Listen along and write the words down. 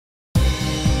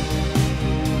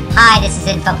Hi, this is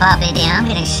InfoPuppet, and I'm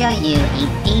going to show you a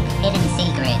deep hidden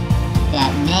secret that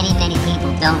many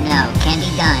people don't know can be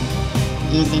done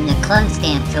using the clone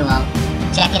stamp tool.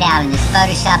 Check it out in this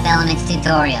Photoshop Elements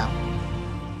tutorial.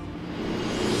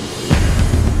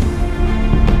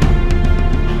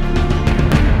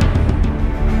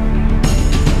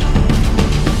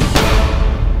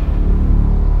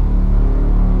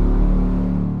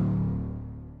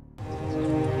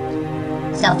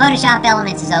 So Photoshop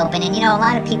Elements is open, and you know, a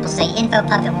lot of people say,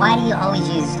 InfoPuppet, why do you always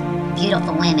use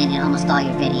beautiful women in almost all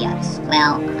your videos?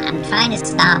 Well, I'm trying to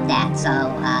stop that, so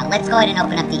let's go ahead and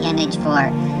open up the image for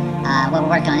what we're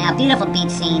working on now. Beautiful beach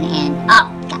scene, and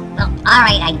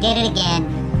alright, I did it again.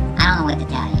 I don't know what to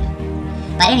tell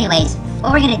you. But anyways,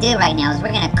 what we're going to do right now is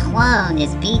we're going to clone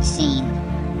this beach scene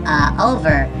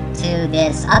over to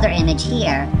this other image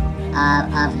here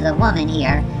of the woman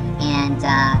here, and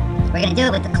we're going to do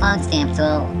it with the clone stamp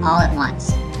tool all at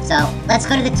once. So let's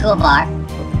go to the toolbar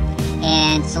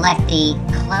and select the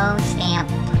clone stamp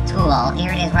tool.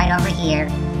 Here it is right over here.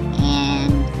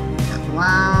 And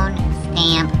clone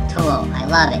stamp tool. I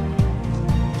love it.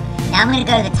 Now I'm going to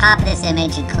go to the top of this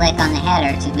image and click on the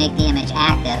header to make the image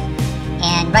active.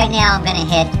 And right now I'm going to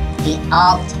hit the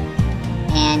Alt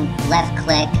and left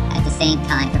click at the same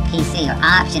time for PC, or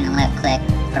Option and left click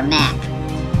for Mac.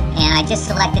 And I just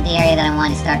selected the area that I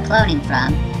want to start cloning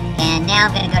from. And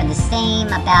now I'm going to go to the same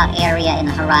about area in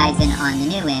the horizon on the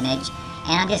new image.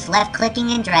 And I'm just left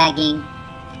clicking and dragging.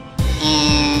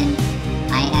 And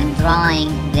I am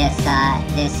drawing the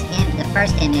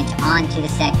first image onto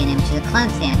the second image with the clone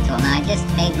stamp tool. Now I just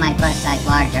made my brush size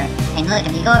larger. And look,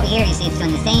 if you go over here, you see it's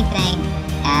doing the same thing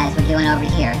as we're doing over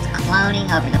here. It's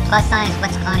cloning over. The plus sign is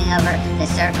what's cloning over.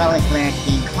 The circle is where it's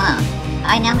being cloned.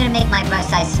 Alright, now I'm going to make my brush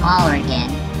size smaller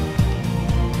again.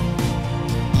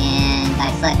 I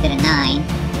selected a 9,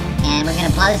 and we're going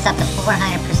to blow this up to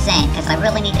 400% because I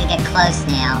really need to get close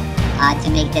now to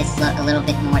make this look a little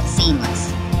bit more seamless.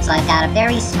 So I've got a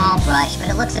very small brush, but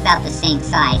it looks about the same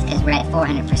size because we're at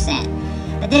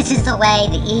 400%. But this is the way,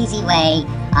 the easy way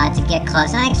to get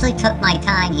close. And I actually took my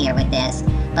time here with this,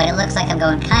 but it looks like I'm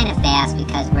going kind of fast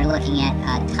because we're looking at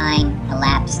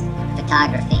time-elapsed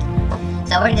photography.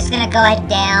 So we're just going to go ahead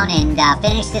down and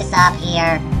finish this up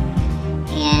here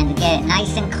and get it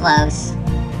nice and close.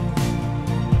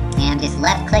 And I'm just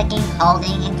left clicking,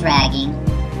 holding, and dragging.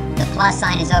 The plus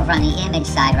sign is over on the image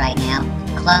side right now,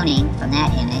 cloning from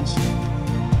that image.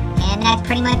 And that's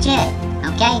pretty much it,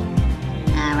 okay?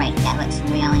 Alright, that looks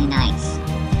really nice.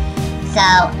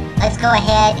 So, let's go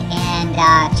ahead and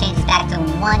change this back to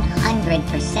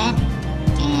 100%.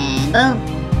 And boom.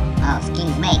 Oh,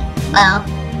 excuse me. Boom.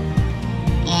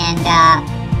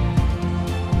 And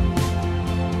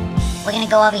we're going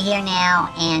to go over here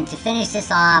now, and to finish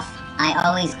this off, I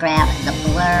always grab the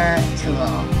blur tool.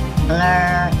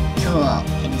 Blur tool.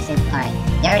 Can you see? Alright,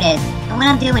 there it is. And what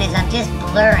I'm doing is I'm just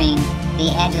blurring the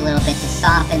edge a little bit to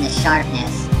soften the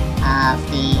sharpness of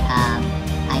the,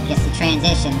 the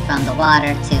transition from the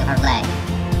water to her leg.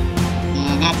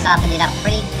 And that softened it up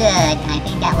pretty good, and I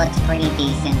think that looks pretty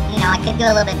decent. You know, I could do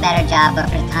a little bit better job,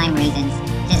 but for time reasons,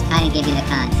 just kind of give you the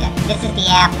concept. This is the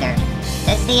after.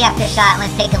 This is the after shot.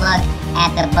 Let's take a look at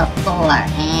the before.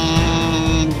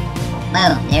 And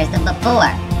boom, there's the before.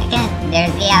 Again,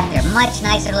 there's the after. Much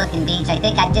nicer looking beach. I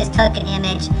think I just took an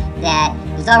image that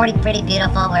was already pretty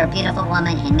beautiful, where a beautiful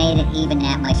woman, and made it even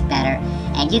that much better.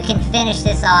 And you can finish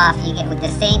this off, you get with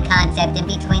the same concept in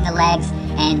between the legs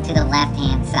and to the left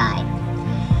hand side.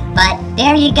 But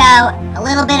there you go, a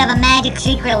little bit of a magic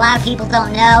secret a lot of people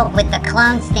don't know with the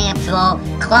clone stamp tool,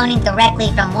 cloning directly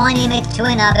from one image to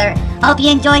another. Hope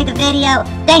you enjoyed the video.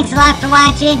 Thanks a lot for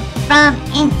watching from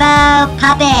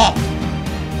InfoPuppet.